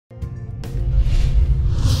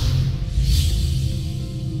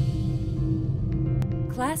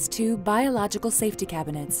Class II biological safety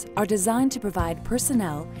cabinets are designed to provide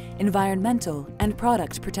personnel, environmental, and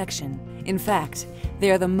product protection. In fact,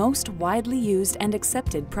 they are the most widely used and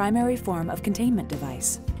accepted primary form of containment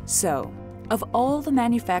device. So, of all the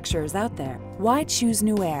manufacturers out there, why choose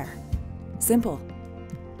NuAire? Simple.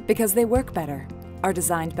 Because they work better, are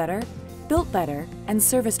designed better, built better, and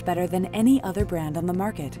serviced better than any other brand on the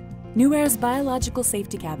market. NuAire's biological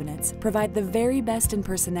safety cabinets provide the very best in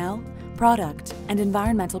personnel, product, and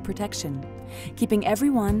environmental protection, keeping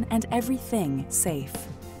everyone and everything safe.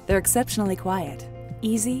 They're exceptionally quiet,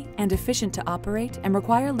 easy and efficient to operate, and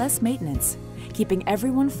require less maintenance, keeping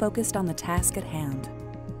everyone focused on the task at hand.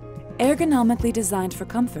 Ergonomically designed for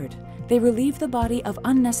comfort, they relieve the body of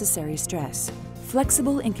unnecessary stress.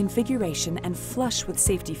 Flexible in configuration and flush with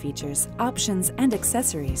safety features, options, and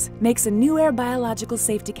accessories makes a NuAire Biological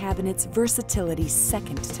Safety Cabinet's versatility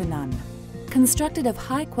second to none. Constructed of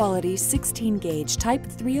high-quality 16-gauge Type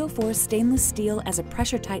 304 stainless steel as a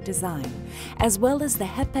pressure-tight design, as well as the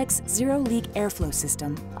HEPEX zero-leak airflow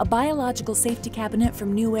system, a biological safety cabinet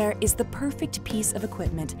from NuAire is the perfect piece of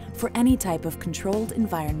equipment for any type of controlled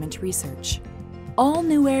environment research. All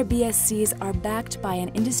NuAire BSCs are backed by an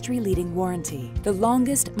industry-leading warranty, the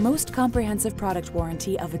longest, most comprehensive product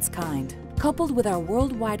warranty of its kind. Coupled with our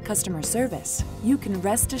worldwide customer service, you can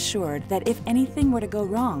rest assured that if anything were to go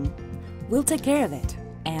wrong, we'll take care of it,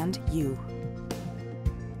 and you.